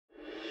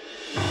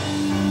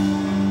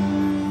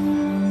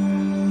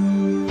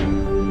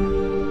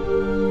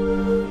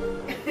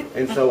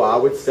And so I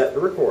would set the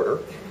recorder.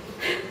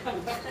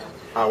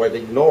 I would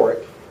ignore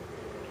it.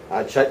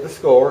 I'd check the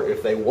score.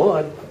 If they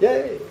won,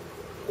 yay.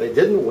 If they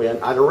didn't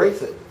win, I'd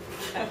erase it.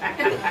 And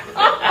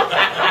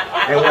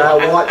when I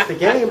watched the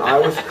game, I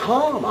was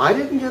calm. I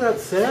didn't get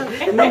upset.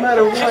 No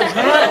matter what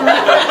happened,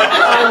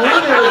 I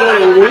knew they were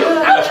going to win.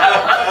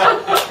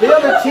 The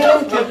other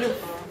team kept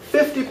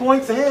 50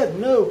 points ahead.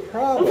 No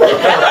problem.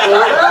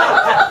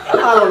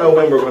 I don't know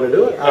when we're going to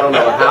do it. I don't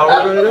know how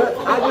we're going to do it.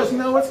 I just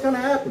know it's going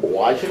to happen.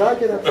 Why should I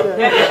get upset?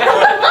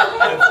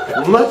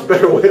 Much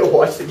better way to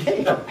watch the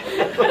game.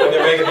 When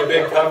they're making the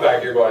big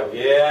comeback, you're going,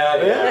 yeah.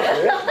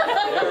 There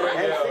we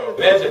go.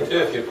 Imagine, too,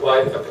 if you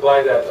apply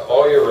that to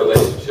all your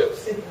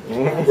relationships,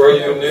 where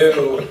you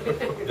knew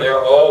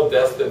they're all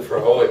destined for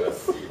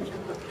holiness.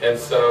 And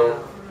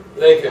so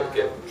they could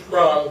get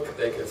drunk,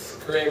 they could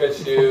scream at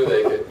you,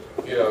 they could,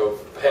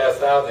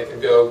 pass out, they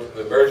could go to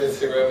the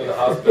emergency room in the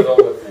hospital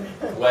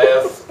with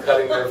glass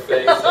cutting their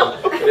face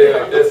and everything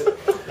like this.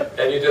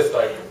 And you just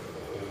like,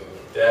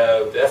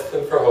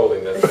 destined for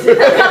holiness. Thank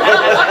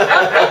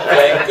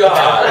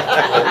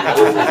God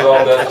this is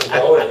all destined for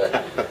holiness.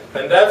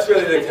 And that's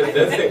really the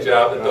convincing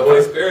job that the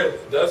Holy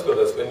Spirit does with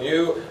us. When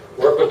you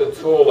work with a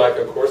tool like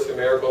A Course in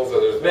Miracles, or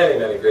there's many,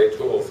 many great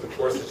tools. The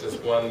Course is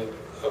just one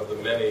of the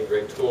many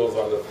great tools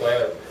on the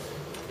planet.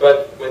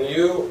 But when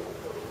you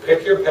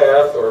pick your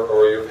path,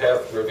 or your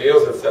path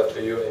reveals itself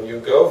to you, and you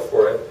go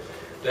for it,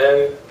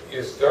 then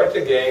you start to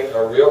gain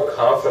a real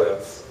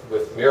confidence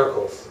with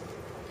miracles.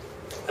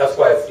 That's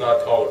why it's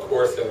not called A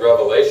Course in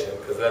Revelation,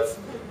 because that's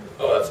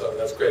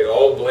great.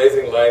 All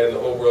blazing light and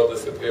the whole world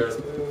disappears.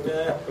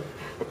 Nah,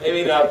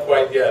 maybe not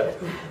quite yet.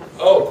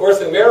 Oh, A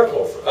Course in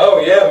Miracles. Oh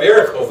yeah,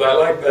 miracles. I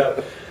like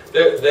that.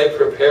 They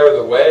prepare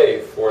the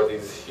way for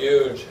these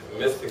huge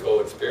mystical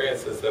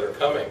experiences that are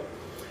coming.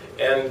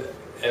 And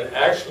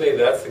actually,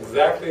 that's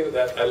exactly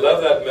that. I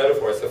love that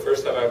metaphor. It's the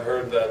first time I've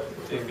heard that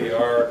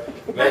DVR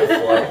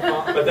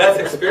metaphor. But that's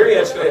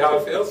experientially how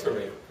it feels for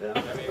me. Yeah.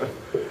 I mean,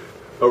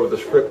 The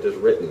script is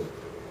written.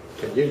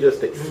 Can you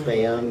just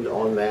expand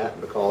on that?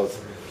 Because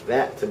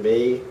that, to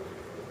me,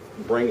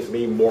 brings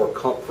me more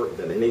comfort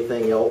than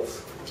anything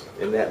else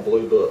in that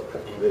blue book.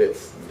 That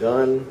it's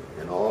done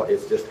and all.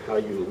 It's just how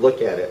you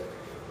look at it.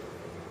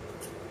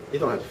 You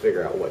don't have to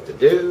figure out what to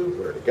do,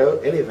 where to go,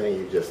 anything.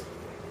 You just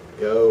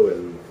go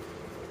and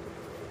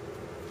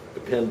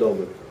depend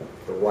on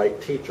the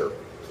right teacher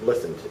to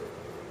listen to.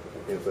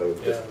 And so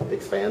just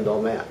expand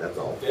on that, that's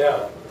all.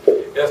 Yeah.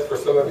 Yes, for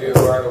some of you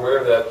who aren't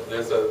aware that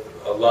there's a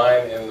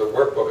line in the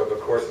workbook of A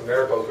Course in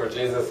Miracles where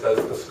Jesus says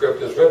the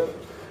script is written.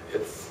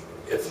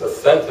 It's a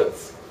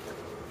sentence.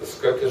 The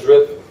script is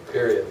written,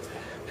 period.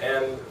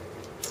 And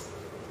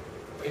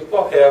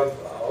people have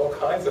all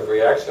kinds of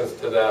reactions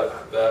to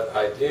that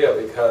idea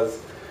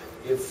because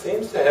it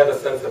seems to have a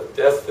sense of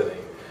destiny.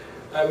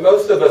 And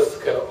most of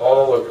us can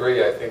all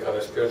agree, I think, on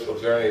a spiritual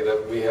journey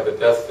that we have a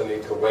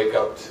destiny to wake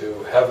up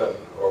to heaven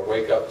or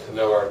wake up to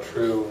know our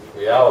true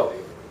reality.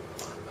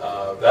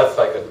 That's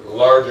like a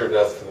larger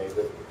destiny,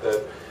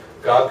 that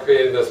God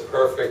created us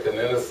perfect and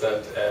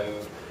innocent, and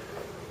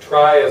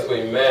try as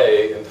we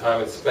may in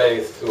time and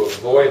space to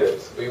avoid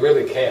it, we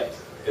really can't.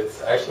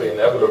 It's actually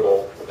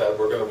inevitable that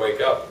we're going to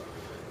wake up.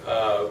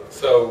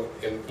 So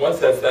in one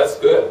sense, that's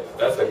good.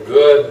 That's a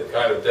good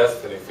kind of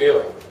destiny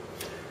feeling.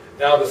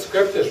 Now the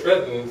script is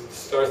written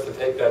starts to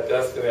take that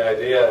destiny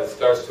idea and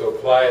starts to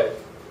apply it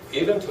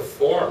even to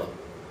form.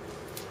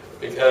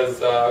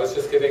 Because I was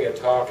just giving a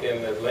talk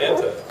in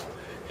Atlanta,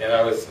 and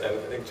I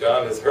think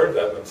John has heard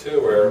that one too,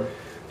 where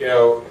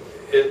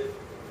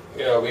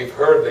we've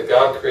heard that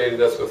God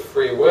created us with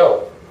free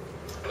will.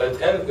 But we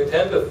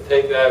tend to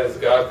take that as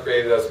God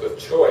created us with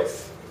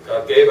choice.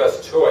 God gave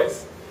us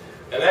choice.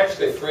 And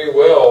actually free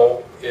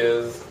will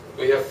is,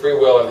 we have free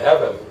will in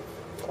heaven,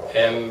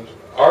 and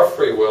our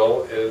free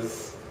will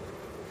is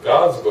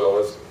God's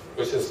will,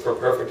 which is for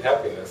perfect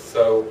happiness.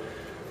 So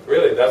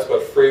really that's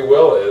what free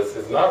will is.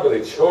 It's not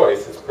really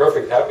choice, it's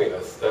perfect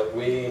happiness. That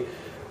we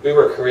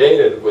were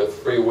created with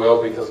free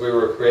will because we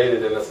were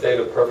created in a state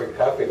of perfect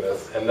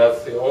happiness, and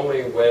that's the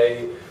only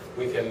way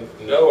we can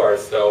know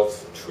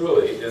ourselves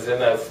truly, is in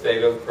that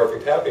state of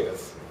perfect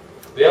happiness.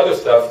 The other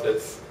stuff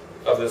that's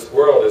of this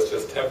world is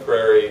just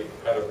temporary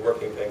kind of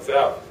working things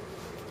out.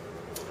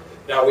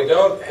 Now we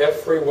don't have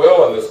free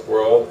will in this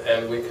world,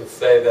 and we could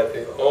say that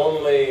the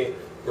only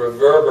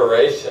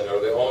reverberation or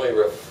the only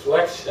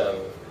reflection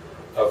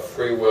of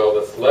free will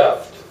that's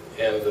left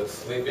in the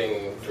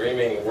sleeping,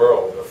 dreaming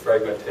world of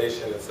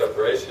fragmentation and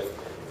separation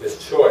is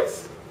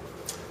choice.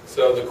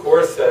 So the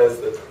Course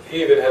says that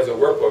he even has a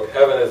workbook,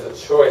 heaven is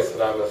a choice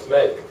that I must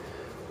make.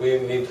 We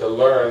need to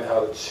learn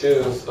how to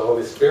choose the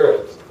Holy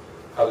Spirit,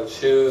 how to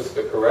choose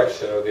the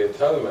correction or the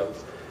atonement.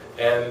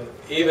 And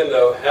even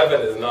though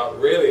heaven is not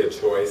really a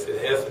choice,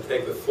 it has to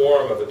take the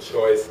form of a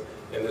choice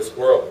in this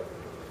world.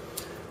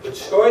 The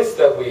choice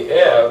that we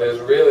have is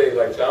really,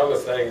 like John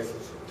was saying, is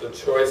the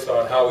choice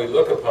on how we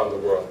look upon the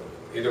world,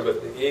 either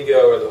with the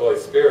ego or the Holy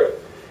Spirit.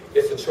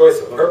 It's a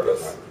choice of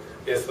purpose.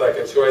 It's like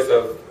a choice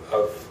of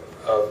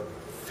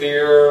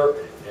fear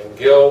and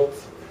guilt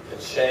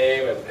and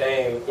shame and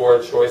pain, or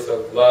a choice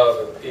of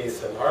love and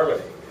peace and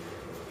harmony.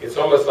 It's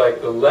almost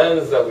like the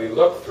lens that we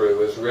look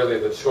through is really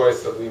the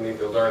choice that we need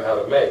to learn how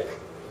to make.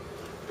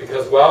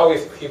 Because while we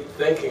keep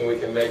thinking we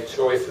can make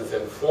choices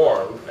in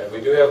form, and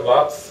we do have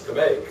lots to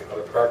make on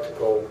a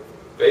practical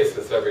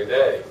basis every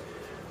day,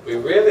 we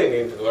really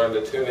need to learn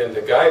to tune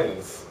into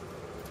guidance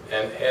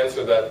and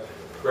answer that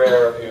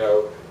prayer,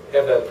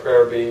 have that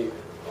prayer be,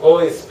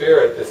 Holy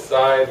Spirit,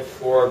 decide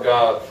for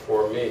God,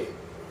 for me.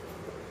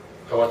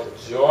 I want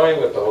to join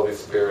with the Holy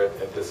Spirit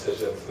in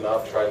decisions,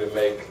 not try to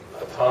make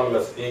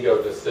autonomous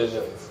ego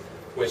decisions,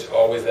 which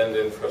always end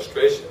in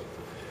frustration.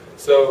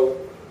 So,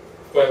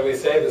 when we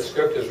say the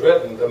script is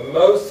written,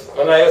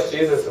 when I asked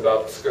Jesus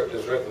about the script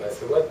is written, I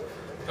said,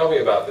 tell me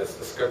about this,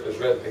 the script is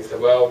written. He said,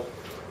 well,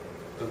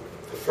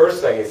 the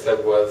first thing he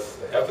said was,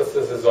 the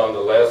emphasis is on the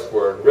last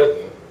word,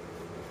 written,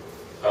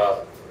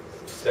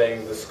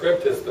 saying the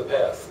script is the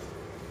past.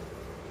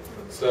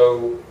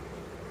 So,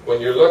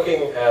 when you're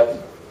looking at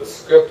the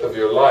script of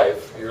your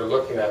life, you're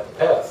looking at the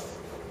past.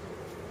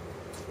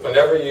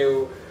 Whenever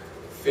you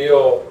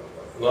feel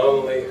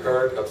lonely,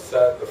 hurt,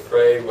 upset,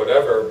 afraid,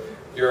 whatever,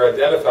 you're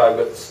identified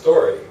with the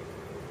story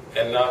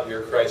and not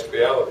your Christ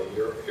reality.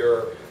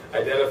 You're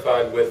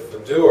identified with the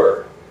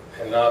doer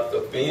and not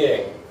the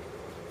being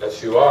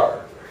that you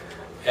are.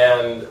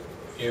 And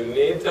you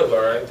need to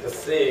learn to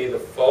see the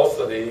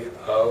falsity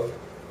of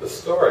the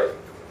story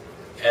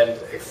and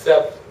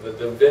accept the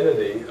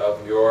divinity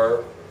of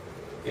your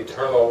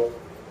eternal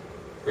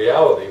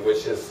reality,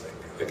 which is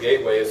the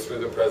gateway is through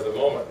the present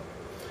moment.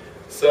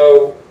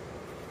 So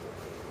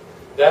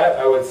that,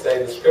 I would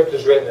say, the script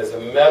is written as a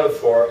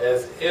metaphor,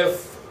 as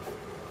if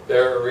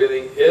there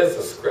really is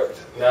a script.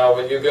 Now,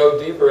 when you go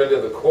deeper into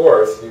the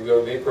Course, you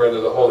go deeper into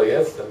the Holy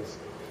Instance,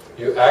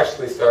 you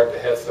actually start to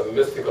have some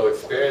mystical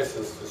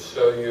experiences to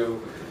show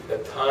you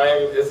that time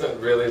isn't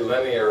really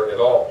linear at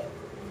all.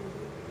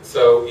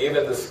 So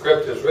even the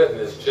script is written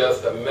is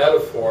just a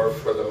metaphor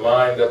for the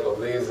mind that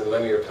believes in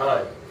linear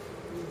time,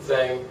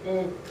 saying,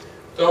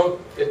 don't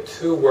get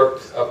too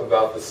worked up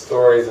about the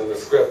stories in the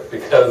script,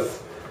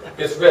 because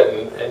it's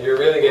written and you're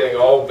really getting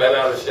all bent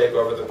out of shape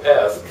over the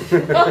past,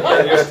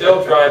 and you're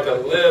still trying to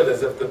live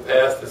as if the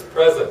past is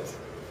present,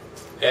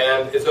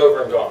 and it's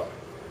over and gone.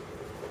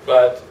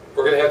 But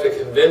we're going to have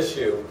to convince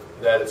you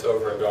that it's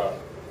over and gone,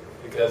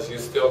 because you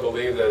still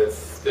believe that it's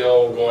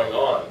still going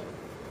on,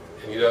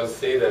 and you don't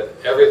see that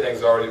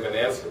everything's already been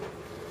answered.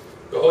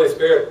 The Holy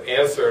Spirit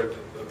answered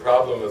the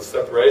problem of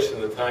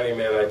separation, the tiny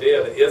mad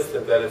idea, the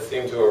instant that it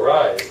seemed to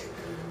arise.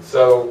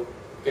 So,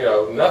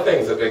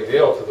 nothing's a big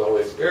deal to the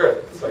Holy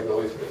Spirit. It's like the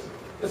Holy Spirit,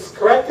 it's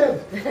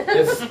corrected.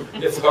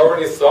 It's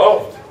already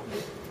solved.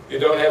 You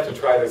don't have to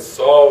try to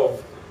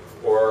solve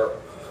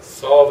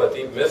a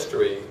deep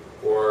mystery,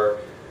 or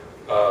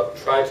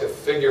try to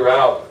figure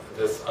out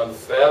this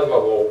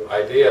unfathomable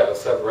idea of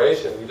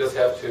separation. You just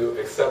have to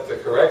accept the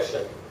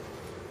correction.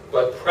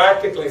 But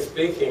practically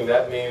speaking,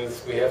 that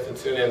means we have to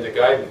tune into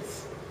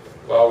guidance.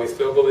 While we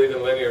still believe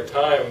in linear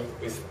time,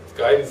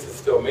 guidance is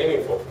still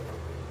meaningful.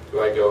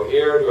 Do I go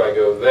here? Do I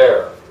go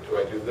there? Do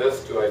I do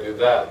this? Do I do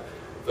that?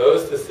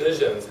 Those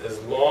decisions, as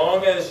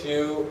long as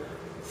you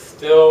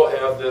still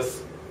have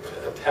this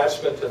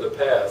attachment to the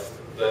past,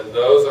 then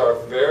those are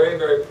very,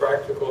 very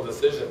practical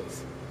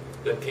decisions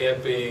that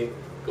can't be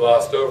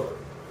glossed over.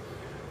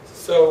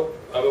 So,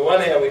 on the one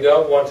hand, we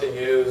don't want to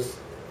use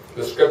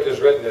the script is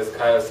written as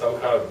some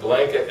kind of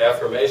blanket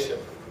affirmation.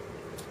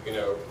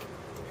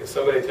 If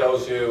somebody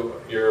tells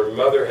you your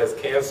mother has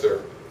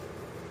cancer,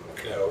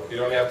 you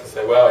don't have to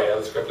say, well, yeah,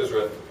 the script is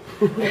written.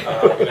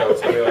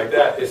 Something like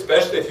that.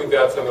 Especially if you've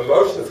got some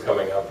emotions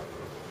coming up,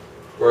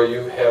 where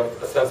you have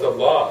a sense of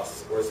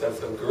loss, or a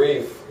sense of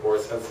grief, or a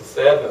sense of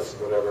sadness,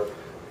 or whatever.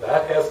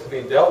 That has to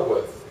be dealt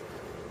with.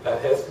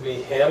 That has to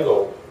be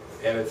handled,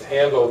 and it's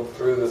handled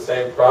through the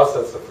same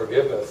process of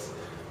forgiveness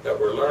that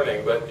we're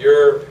learning. But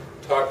you're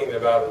talking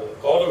about in an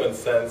ultimate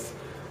sense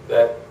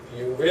that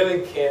you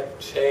really can't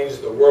change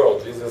the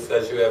world. Jesus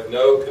says you have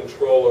no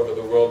control over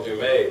the world you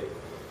made.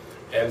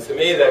 And to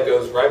me that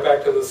goes right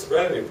back to the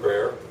serenity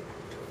prayer,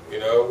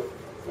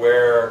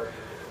 where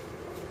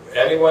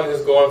anyone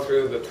who's gone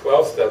through the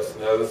 12 steps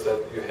knows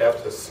that you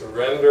have to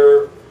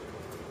surrender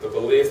the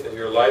belief that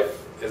your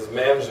life is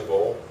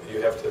manageable.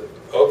 You have to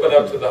open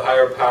up to the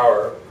higher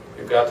power.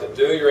 You've got to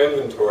do your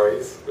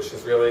inventories, which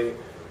is really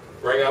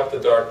bring up the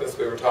darkness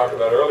we were talking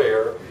about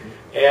earlier,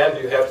 and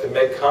you have to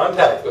make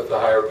contact with the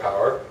higher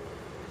power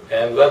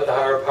and let the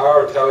higher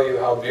power tell you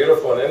how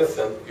beautiful and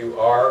innocent you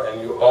are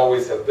and you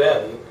always have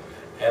been.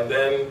 And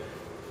then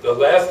the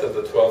last of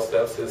the 12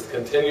 steps is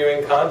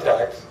continuing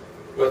contact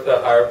with the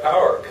higher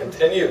power,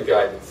 continued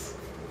guidance,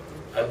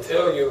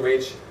 until you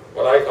reach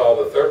what I call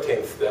the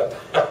 13th step,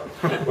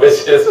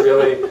 which is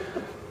really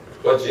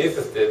what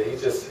Jesus did.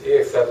 He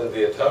accepted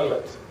the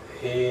atonement.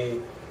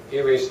 He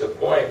reached a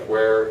point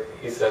where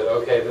he said,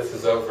 okay, this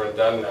is over and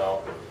done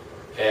now.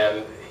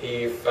 And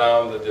he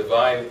found the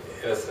divine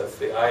innocence,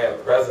 the I am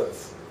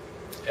presence.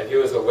 And he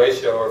was a way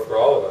shower for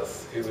all of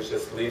us. He was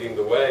just leading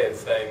the way and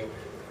saying,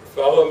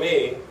 follow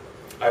me,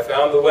 I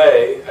found the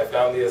way, I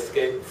found the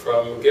escape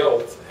from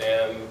guilt,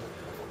 and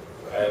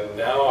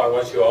now I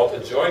want you all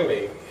to join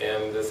me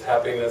in this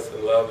happiness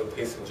and love and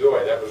peace and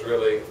joy. That was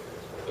really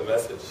the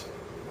message.